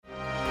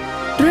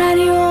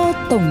Radio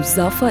Tổng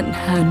Giáo phận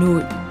Hà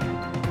Nội.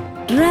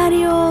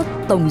 Radio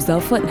Tổng Giáo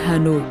phận Hà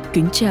Nội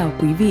kính chào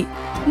quý vị.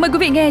 Mời quý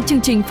vị nghe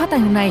chương trình phát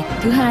thanh hôm nay,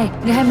 thứ Hai,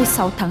 ngày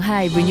 26 tháng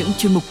 2 với những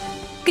chuyên mục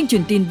Kinh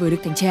truyền tin với Đức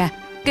Thánh Cha,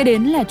 kế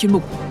đến là chuyên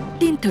mục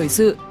Tin thời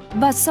sự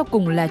và sau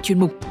cùng là chuyên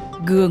mục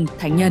Gương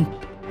Thánh Nhân.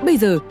 Bây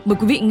giờ mời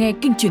quý vị nghe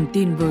Kinh truyền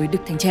tin với Đức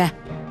Thánh Cha.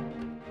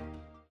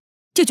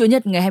 Chiều Chủ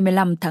nhật ngày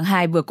 25 tháng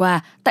 2 vừa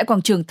qua, tại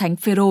quảng trường Thánh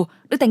Phêrô,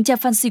 Đức Thánh Cha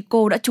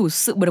Francisco đã chủ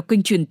sự buổi đọc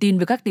kinh truyền tin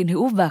với các tín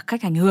hữu và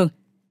khách hành hương.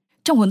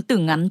 Trong huấn tử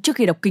ngắn trước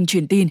khi đọc kinh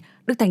truyền tin,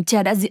 Đức Thánh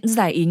Cha đã diễn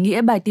giải ý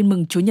nghĩa bài tin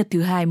mừng Chúa Nhật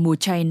thứ Hai mùa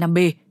chay năm B.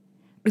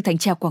 Đức Thánh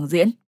Cha quảng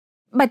diễn.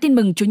 Bài tin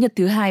mừng Chúa Nhật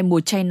thứ Hai mùa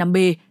chay năm B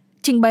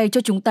trình bày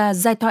cho chúng ta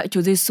giai thoại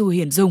Chúa Giêsu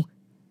hiển dung.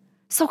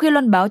 Sau khi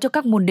loan báo cho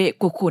các môn đệ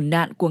cuộc khổ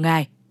nạn của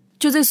Ngài,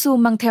 Chúa Giêsu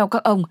mang theo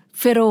các ông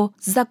Phêrô,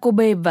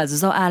 Giacôbê và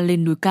Gioan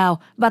lên núi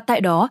cao và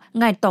tại đó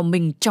Ngài tỏ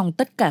mình trong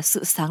tất cả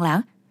sự sáng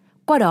láng.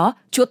 Qua đó,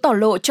 Chúa tỏ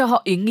lộ cho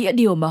họ ý nghĩa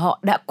điều mà họ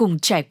đã cùng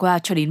trải qua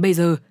cho đến bây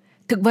giờ.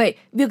 Thực vậy,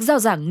 việc rao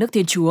giảng nước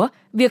Thiên Chúa,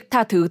 việc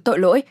tha thứ tội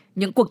lỗi,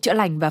 những cuộc chữa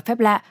lành và phép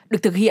lạ được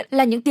thực hiện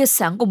là những tia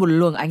sáng của một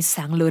luồng ánh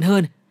sáng lớn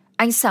hơn.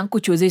 Ánh sáng của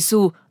Chúa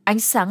Giêsu, ánh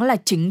sáng là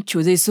chính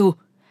Chúa Giêsu.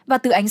 Và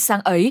từ ánh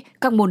sáng ấy,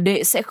 các môn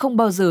đệ sẽ không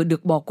bao giờ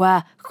được bỏ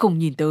qua, không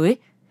nhìn tới.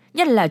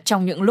 Nhất là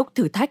trong những lúc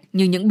thử thách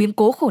như những biến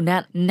cố khổ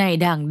nạn này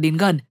đang đến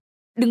gần.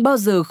 Đừng bao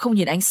giờ không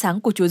nhìn ánh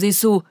sáng của Chúa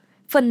Giêsu,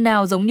 phần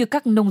nào giống như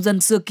các nông dân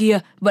xưa kia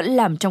vẫn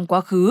làm trong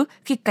quá khứ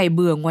khi cày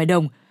bừa ngoài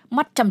đồng,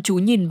 mắt chăm chú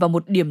nhìn vào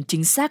một điểm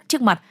chính xác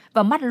trước mặt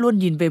và mắt luôn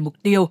nhìn về mục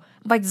tiêu,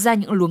 vạch ra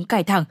những luống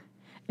cày thẳng.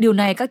 Điều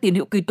này các tín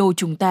hữu Kitô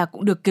chúng ta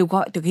cũng được kêu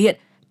gọi thực hiện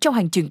trong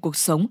hành trình cuộc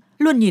sống,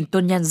 luôn nhìn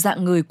tôn nhan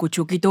dạng người của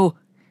Chúa Kitô.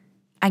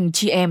 Anh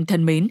chị em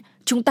thân mến,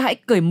 chúng ta hãy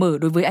cởi mở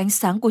đối với ánh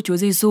sáng của Chúa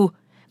Giêsu.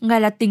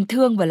 Ngài là tình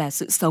thương và là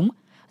sự sống.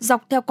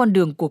 Dọc theo con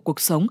đường của cuộc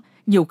sống,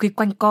 nhiều khi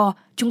quanh co,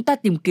 chúng ta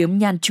tìm kiếm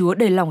nhan Chúa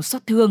đầy lòng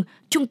xót thương,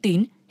 trung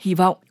tín, hy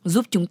vọng.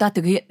 Giúp chúng ta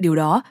thực hiện điều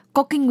đó,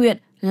 có kinh nguyện,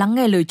 lắng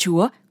nghe lời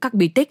Chúa, các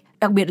bí tích,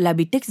 đặc biệt là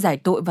bí tích giải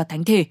tội và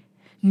thánh thể.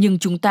 Nhưng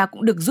chúng ta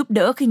cũng được giúp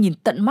đỡ khi nhìn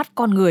tận mắt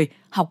con người,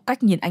 học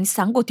cách nhìn ánh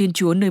sáng của Thiên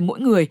Chúa nơi mỗi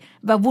người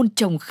và vun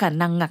trồng khả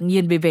năng ngạc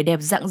nhiên về vẻ đẹp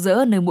rạng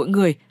rỡ nơi mỗi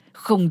người,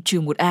 không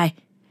trừ một ai.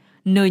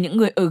 Nơi những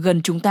người ở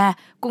gần chúng ta,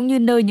 cũng như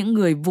nơi những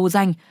người vô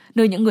danh,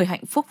 nơi những người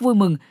hạnh phúc vui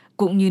mừng,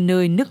 cũng như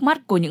nơi nước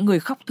mắt của những người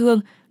khóc thương,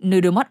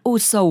 nơi đôi mắt u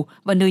sầu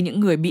và nơi những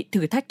người bị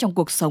thử thách trong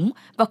cuộc sống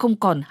và không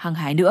còn hăng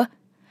hái nữa.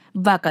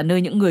 Và cả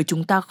nơi những người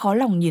chúng ta khó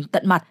lòng nhìn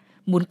tận mặt,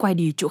 muốn quay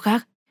đi chỗ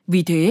khác.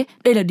 Vì thế,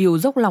 đây là điều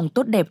dốc lòng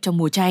tốt đẹp trong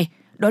mùa chay,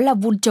 đó là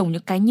vun trồng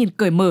những cái nhìn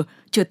cởi mở,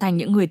 trở thành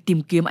những người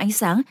tìm kiếm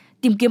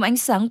ánh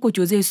sáng của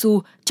Chúa Giêsu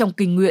trong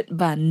kinh nguyện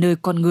và nơi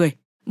con người.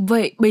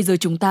 Vậy bây giờ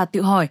chúng ta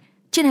tự hỏi,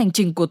 trên hành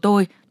trình của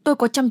tôi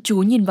có chăm chú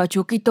nhìn vào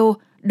Chúa Kitô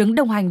đứng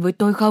đồng hành với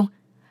tôi không?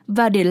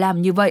 Và để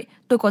làm như vậy,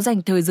 tôi có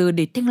dành thời giờ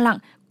để thinh lặng,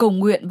 cầu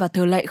nguyện và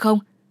thờ lạy không?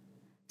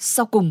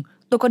 Sau cùng,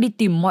 tôi có đi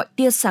tìm mọi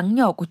tia sáng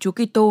nhỏ của Chúa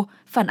Kitô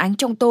phản ánh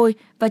trong tôi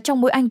và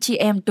trong mỗi anh chị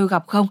em tôi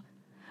gặp không?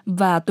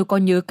 Và tôi có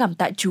nhớ cảm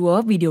tạ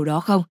Chúa vì điều đó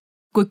không?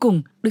 Cuối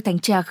cùng, Đức Thánh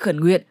Cha khẩn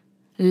nguyện: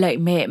 Lạy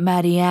mẹ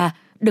Maria,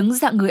 đấng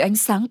dạng người ánh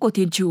sáng của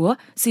Thiên Chúa,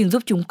 xin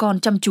giúp chúng con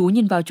chăm chú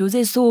nhìn vào Chúa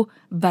Giêsu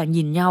và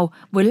nhìn nhau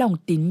với lòng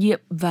tín nhiệm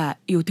và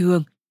yêu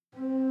thương.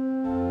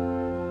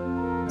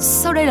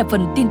 Sau đây là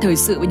phần tin thời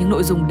sự với những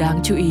nội dung đáng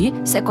chú ý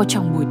sẽ có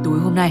trong buổi tối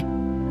hôm nay.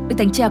 Đức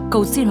Thánh Cha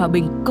cầu xin hòa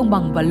bình, công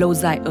bằng và lâu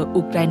dài ở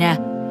Ukraine.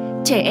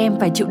 Trẻ em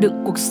phải chịu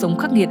đựng cuộc sống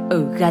khắc nghiệt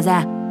ở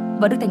Gaza.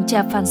 Và Đức Thánh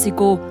Cha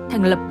Francisco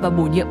thành lập và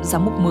bổ nhiệm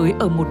giám mục mới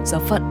ở một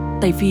giáo phận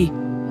Tây Phi.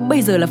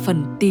 Bây giờ là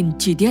phần tin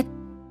chi tiết.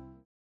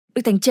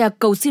 Đức Thánh Cha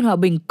cầu xin hòa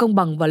bình, công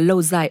bằng và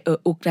lâu dài ở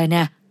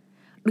Ukraine.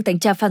 Đức Thánh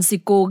Cha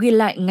Francisco ghi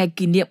lại ngày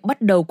kỷ niệm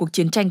bắt đầu cuộc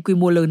chiến tranh quy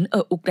mô lớn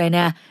ở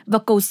Ukraine và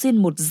cầu xin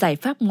một giải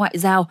pháp ngoại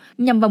giao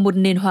nhằm vào một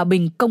nền hòa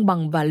bình, công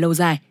bằng và lâu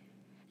dài.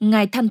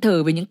 Ngài than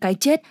thở về những cái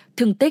chết,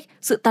 thương tích,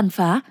 sự tàn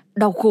phá,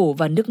 đau khổ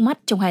và nước mắt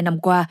trong 2 năm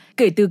qua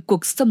kể từ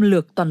cuộc xâm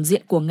lược toàn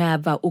diện của Nga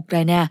vào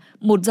Ukraine,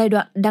 một giai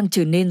đoạn đang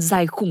trở nên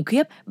dài khủng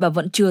khiếp và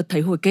vẫn chưa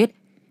thấy hồi kết.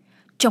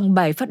 Trong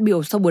bài phát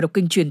biểu sau buổi đọc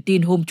kinh truyền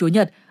tin hôm Chủ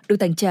nhật, Đức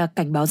Thánh Cha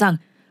cảnh báo rằng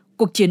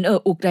cuộc chiến ở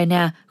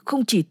Ukraine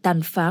không chỉ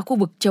tàn phá khu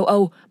vực châu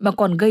Âu mà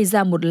còn gây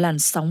ra một làn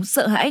sóng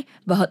sợ hãi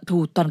và hận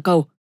thù toàn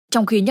cầu.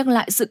 Trong khi nhắc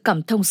lại sự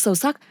cảm thông sâu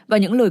sắc và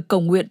những lời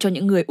cầu nguyện cho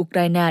những người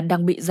Ukraine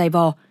đang bị dày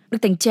vò, Đức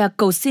Thánh Cha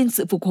cầu xin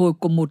sự phục hồi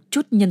của một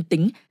chút nhân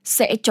tính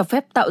sẽ cho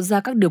phép tạo ra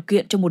các điều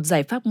kiện cho một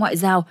giải pháp ngoại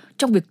giao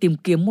trong việc tìm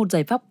kiếm một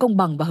giải pháp công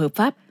bằng và hợp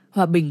pháp,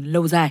 hòa bình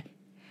lâu dài.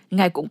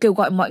 Ngài cũng kêu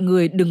gọi mọi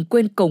người đừng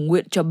quên cầu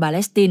nguyện cho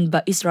Palestine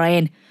và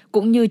Israel,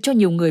 cũng như cho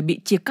nhiều người bị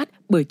chia cắt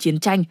bởi chiến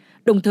tranh,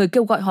 đồng thời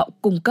kêu gọi họ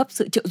cung cấp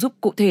sự trợ giúp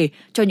cụ thể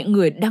cho những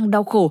người đang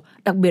đau khổ,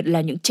 đặc biệt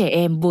là những trẻ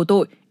em vô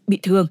tội, bị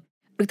thương.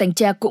 Đức Thánh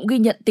Cha cũng ghi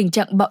nhận tình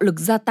trạng bạo lực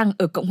gia tăng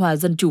ở Cộng hòa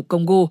Dân chủ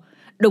Congo,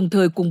 đồng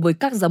thời cùng với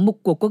các giám mục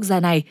của quốc gia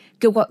này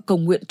kêu gọi cầu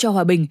nguyện cho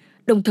hòa bình,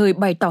 đồng thời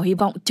bày tỏ hy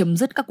vọng chấm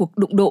dứt các cuộc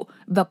đụng độ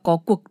và có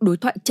cuộc đối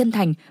thoại chân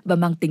thành và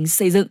mang tính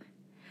xây dựng.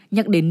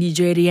 Nhắc đến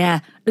Nigeria,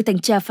 Đức Thánh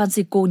Cha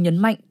Francisco nhấn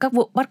mạnh các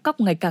vụ bắt cóc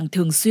ngày càng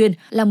thường xuyên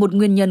là một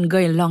nguyên nhân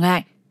gây lo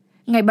ngại.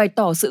 Ngài bày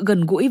tỏ sự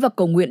gần gũi và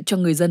cầu nguyện cho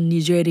người dân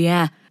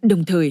Nigeria,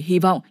 đồng thời hy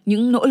vọng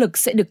những nỗ lực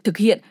sẽ được thực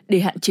hiện để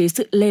hạn chế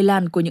sự lây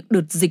lan của những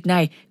đợt dịch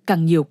này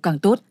càng nhiều càng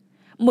tốt.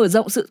 Mở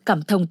rộng sự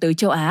cảm thông tới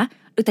châu Á,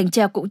 Đức Thánh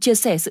Cha cũng chia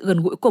sẻ sự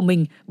gần gũi của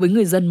mình với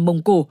người dân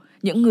Mông Cổ,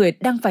 những người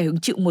đang phải hứng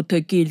chịu một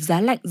thời kỳ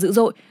giá lạnh dữ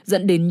dội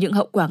dẫn đến những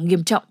hậu quả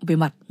nghiêm trọng về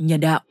mặt nhân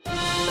đạo.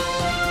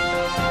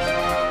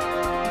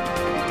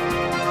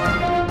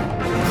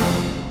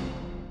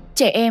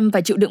 Trẻ em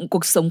phải chịu đựng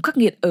cuộc sống khắc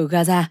nghiệt ở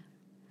Gaza.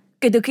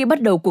 Kể từ khi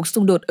bắt đầu cuộc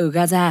xung đột ở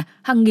Gaza,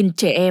 hàng nghìn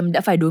trẻ em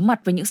đã phải đối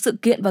mặt với những sự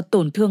kiện và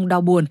tổn thương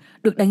đau buồn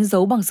được đánh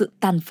dấu bằng sự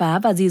tàn phá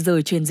và di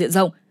rời trên diện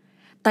rộng.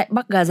 Tại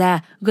Bắc Gaza,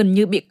 gần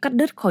như bị cắt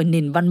đứt khỏi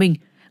nền văn minh.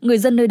 Người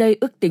dân nơi đây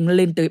ước tính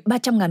lên tới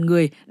 300.000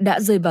 người đã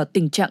rơi vào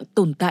tình trạng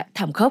tồn tại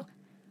thảm khốc.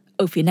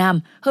 Ở phía Nam,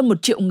 hơn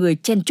 1 triệu người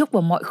chen chúc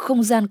vào mọi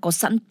không gian có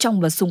sẵn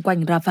trong và xung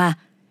quanh Rafah.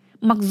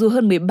 Mặc dù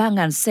hơn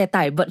 13.000 xe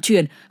tải vận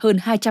chuyển hơn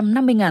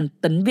 250.000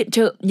 tấn viện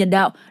trợ nhân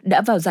đạo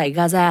đã vào giải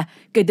Gaza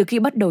kể từ khi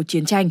bắt đầu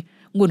chiến tranh,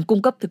 nguồn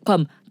cung cấp thực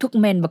phẩm, thuốc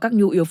men và các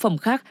nhu yếu phẩm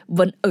khác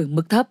vẫn ở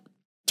mức thấp.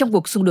 Trong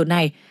cuộc xung đột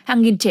này,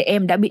 hàng nghìn trẻ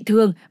em đã bị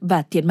thương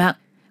và thiệt mạng.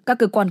 Các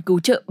cơ quan cứu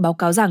trợ báo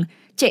cáo rằng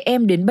trẻ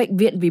em đến bệnh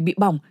viện vì bị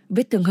bỏng,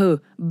 vết thương hở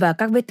và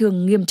các vết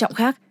thương nghiêm trọng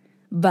khác.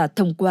 Và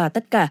thông qua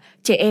tất cả,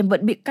 trẻ em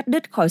vẫn bị cắt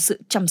đứt khỏi sự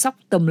chăm sóc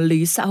tâm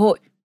lý xã hội.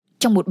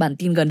 Trong một bản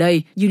tin gần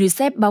đây,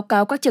 UNICEF báo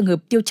cáo các trường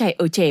hợp tiêu chảy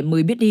ở trẻ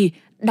mới biết đi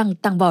đang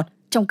tăng vọt,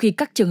 trong khi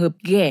các trường hợp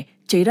ghẻ,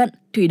 cháy rận,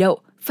 thủy đậu,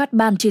 phát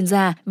ban trên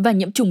da và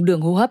nhiễm trùng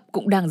đường hô hấp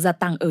cũng đang gia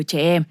tăng ở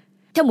trẻ em.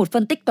 Theo một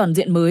phân tích toàn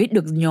diện mới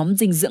được nhóm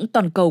dinh dưỡng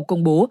toàn cầu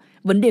công bố,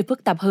 vấn đề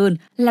phức tạp hơn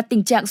là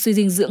tình trạng suy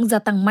dinh dưỡng gia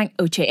tăng mạnh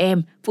ở trẻ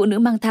em, phụ nữ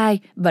mang thai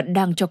và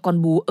đang cho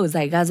con bú ở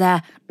dải Gaza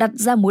đặt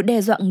ra mối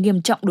đe dọa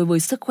nghiêm trọng đối với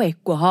sức khỏe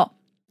của họ.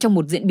 Trong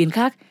một diễn biến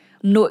khác,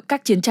 nội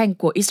các chiến tranh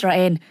của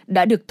Israel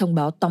đã được thông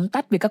báo tóm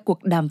tắt về các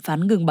cuộc đàm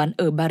phán ngừng bắn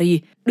ở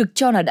Paris, được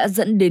cho là đã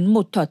dẫn đến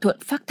một thỏa thuận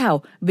phác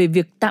thảo về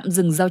việc tạm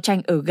dừng giao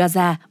tranh ở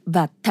Gaza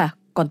và thả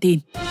con tin.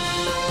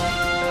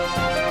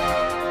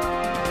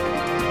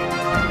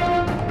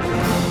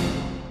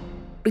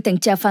 Đức Thánh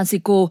Cha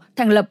Francisco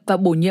thành lập và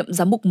bổ nhiệm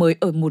giám mục mới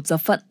ở một giáo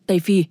phận Tây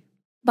Phi.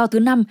 Vào thứ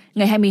Năm,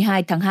 ngày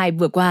 22 tháng 2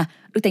 vừa qua,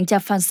 Đức Thánh Cha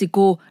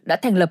Francisco đã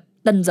thành lập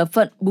tân giáo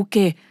phận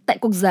Buke tại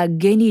quốc gia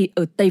Guinea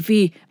ở Tây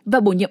Phi và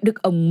bổ nhiệm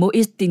Đức ông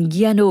Moise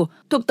Tingiano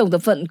thuộc Tổng giáo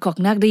phận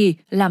Conakry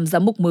làm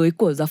giám mục mới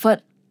của giáo phận.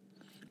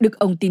 Đức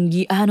ông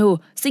Tingiano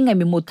sinh ngày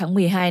 11 tháng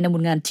 12 năm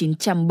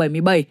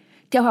 1977,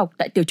 theo học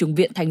tại Tiểu chủng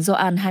viện Thánh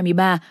Gioan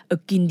 23 ở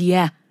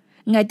Kindia.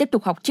 Ngài tiếp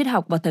tục học triết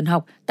học và thần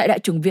học tại Đại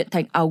chủng viện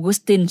Thánh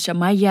Augustine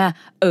Chamaya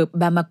ở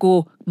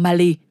Bamako,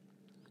 Mali.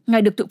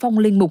 Ngài được thụ phong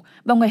linh mục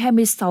vào ngày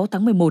 26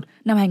 tháng 11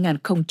 năm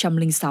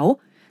 2006.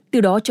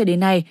 Từ đó cho đến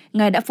nay,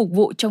 Ngài đã phục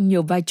vụ trong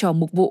nhiều vai trò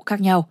mục vụ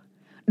khác nhau.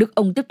 Đức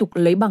ông tiếp tục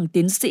lấy bằng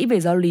tiến sĩ về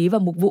giáo lý và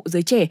mục vụ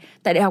giới trẻ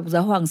tại Đại học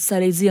Giáo hoàng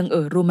Salesian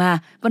ở Roma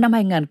vào năm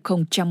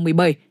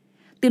 2017.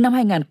 Từ năm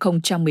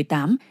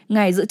 2018,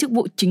 Ngài giữ chức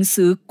vụ chính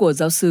sứ của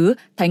giáo sứ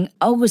Thánh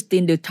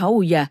Augustine de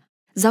Tauya,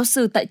 giáo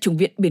sư tại Chủng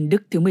viện Biển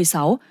Đức thứ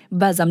 16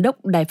 và giám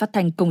đốc đài phát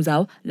thanh công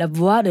giáo La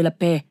Voix de la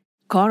Paix.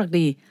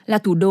 Conakry là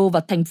thủ đô và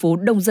thành phố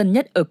đông dân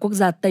nhất ở quốc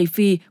gia Tây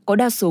Phi có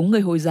đa số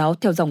người Hồi giáo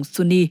theo dòng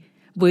Sunni,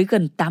 với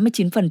gần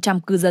 89%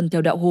 cư dân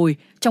theo đạo Hồi,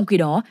 trong khi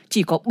đó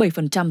chỉ có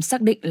 7%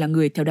 xác định là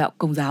người theo đạo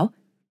Công giáo.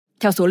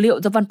 Theo số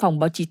liệu do Văn phòng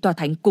Báo chí Tòa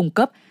Thánh cung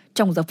cấp,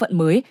 trong giáo phận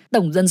mới,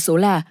 tổng dân số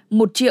là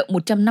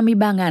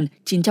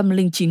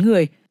 1.153.909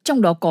 người,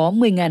 trong đó có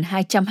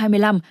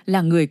 10.225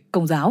 là người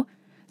Công giáo.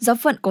 Giáo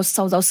phận có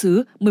 6 giáo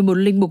xứ, 11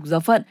 linh mục giáo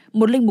phận,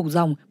 1 linh mục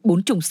dòng,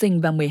 4 chủng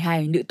sinh và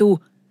 12 nữ tu.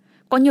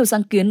 Có nhiều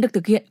sáng kiến được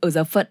thực hiện ở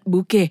giáo phận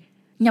Buke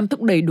nhằm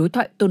thúc đẩy đối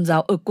thoại tôn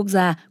giáo ở quốc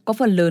gia có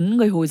phần lớn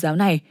người Hồi giáo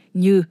này,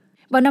 như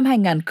vào năm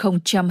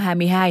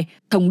 2022,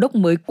 thống đốc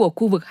mới của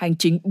khu vực hành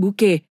chính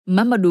Buke,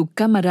 Mamadou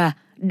Camara,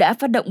 đã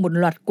phát động một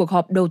loạt cuộc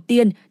họp đầu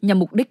tiên nhằm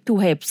mục đích thu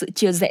hẹp sự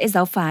chia rẽ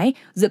giáo phái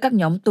giữa các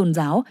nhóm tôn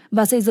giáo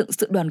và xây dựng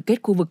sự đoàn kết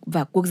khu vực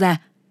và quốc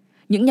gia.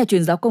 Những nhà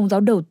truyền giáo Công giáo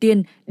đầu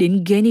tiên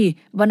đến Guinea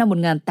vào năm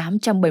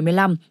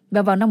 1875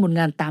 và vào năm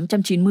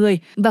 1890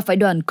 và phái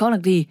đoàn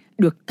Conakry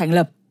được thành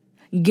lập.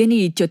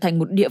 Guinea trở thành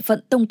một địa phận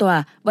tông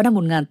tòa vào năm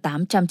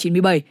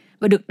 1897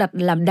 và được đặt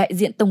làm đại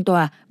diện tông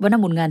tòa vào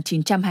năm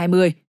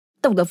 1920.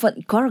 Tổng giáo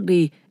phận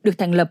Conakry được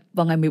thành lập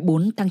vào ngày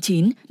 14 tháng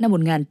 9 năm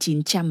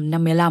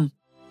 1955.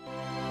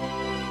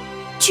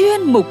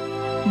 Chuyên mục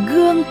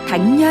Gương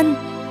Thánh Nhân.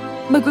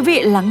 Mời quý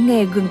vị lắng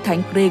nghe Gương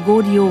Thánh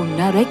Gregorio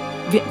Narek,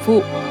 viện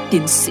phụ,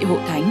 tiến sĩ hộ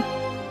thánh.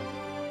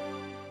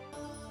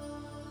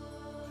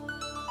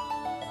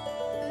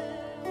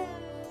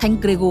 Thánh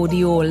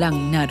Gregorio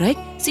làng Narek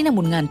sinh năm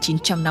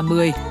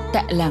 1950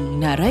 tại làng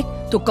Narek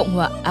thuộc Cộng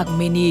hòa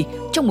Armenia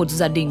trong một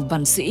gia đình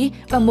văn sĩ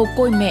và mồ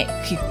côi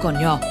mẹ khi còn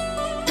nhỏ.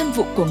 Thân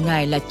phụ của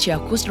ngài là cha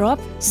Khosrov,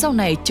 sau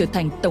này trở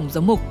thành tổng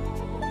giám mục.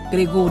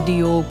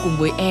 Gregorio cùng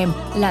với em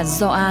là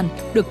Gioan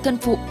được thân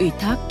phụ ủy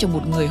thác cho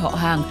một người họ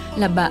hàng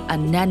là bà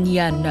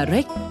Anania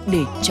Narek để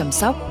chăm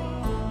sóc.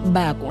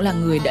 Bà cũng là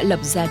người đã lập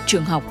ra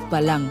trường học và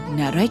làng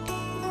Narek.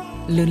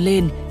 Lớn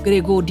lên,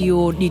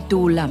 Gregorio đi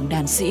tu làm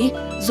đàn sĩ,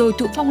 rồi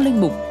thụ phong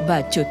linh mục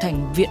và trở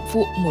thành viện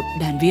phụ một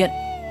đàn viện.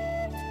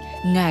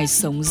 Ngài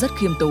sống rất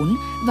khiêm tốn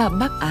và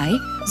bác ái,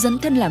 dấn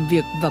thân làm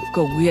việc và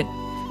cầu nguyện,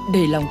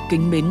 đầy lòng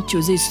kính mến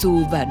Chúa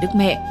Giêsu và Đức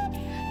Mẹ.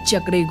 Cha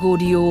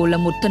Gregorio là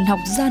một thần học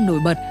gia nổi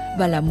bật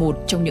và là một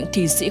trong những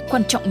thi sĩ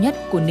quan trọng nhất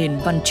của nền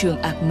văn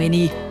chương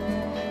Armeni.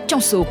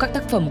 Trong số các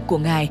tác phẩm của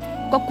Ngài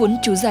có cuốn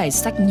chú giải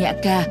sách nhã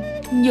ca,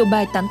 nhiều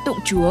bài tán tụng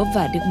Chúa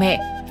và Đức Mẹ,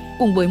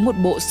 cùng với một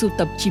bộ sưu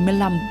tập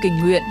 95 kinh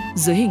nguyện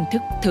dưới hình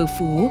thức thơ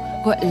phú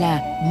gọi là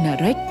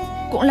Narek,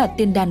 cũng là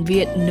tên đàn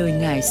viện nơi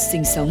Ngài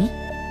sinh sống.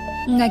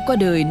 Ngài qua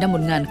đời năm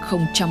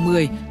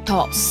 1010,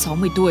 thọ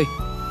 60 tuổi.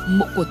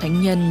 Mộ của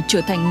thánh nhân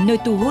trở thành nơi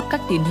thu hút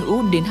các tín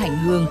hữu đến hành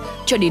hương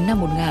cho đến năm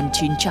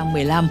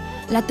 1915,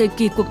 là thời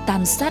kỳ cuộc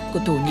tàn sát của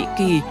Thổ Nhĩ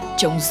Kỳ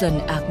chống dân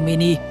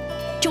Armeni.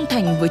 Trung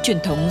thành với truyền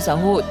thống giáo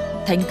hội,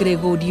 Thánh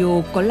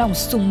Gregorio có lòng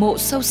sùng mộ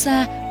sâu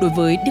xa đối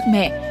với Đức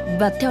Mẹ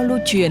và theo lưu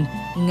truyền,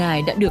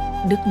 Ngài đã được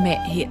Đức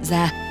Mẹ hiện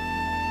ra.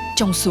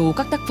 Trong số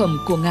các tác phẩm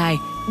của Ngài,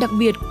 đặc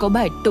biệt có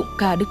bài tụng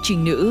ca Đức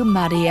Trinh Nữ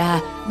Maria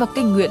và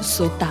kinh nguyện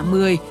số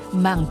 80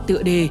 mang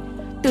tựa đề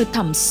Từ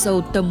thẳm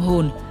sâu tâm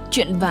hồn,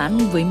 chuyện vãn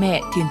với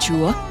mẹ Thiên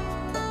Chúa.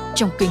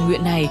 Trong kinh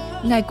nguyện này,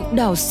 Ngài cũng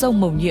đào sâu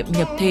mầu nhiệm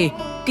nhập thể,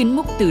 kín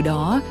múc từ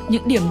đó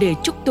những điểm để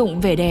chúc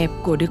tụng vẻ đẹp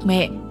của Đức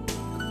Mẹ.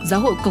 Giáo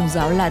hội Công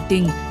giáo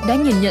Latin đã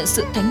nhìn nhận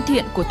sự thánh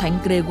thiện của Thánh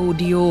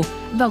Gregorio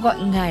và gọi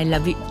Ngài là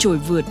vị trội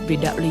vượt về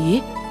đạo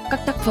lý,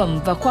 các tác phẩm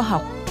và khoa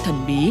học thần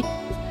bí.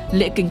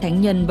 Lễ kính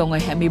thánh nhân vào ngày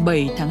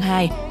 27 tháng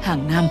 2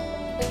 hàng năm.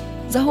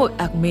 Giáo hội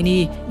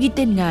Armeni ghi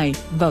tên Ngài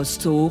vào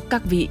số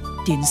các vị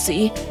tiến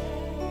sĩ.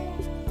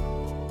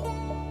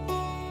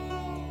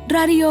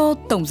 Radio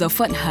Tổng giáo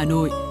phận Hà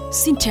Nội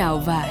xin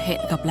chào và hẹn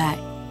gặp lại.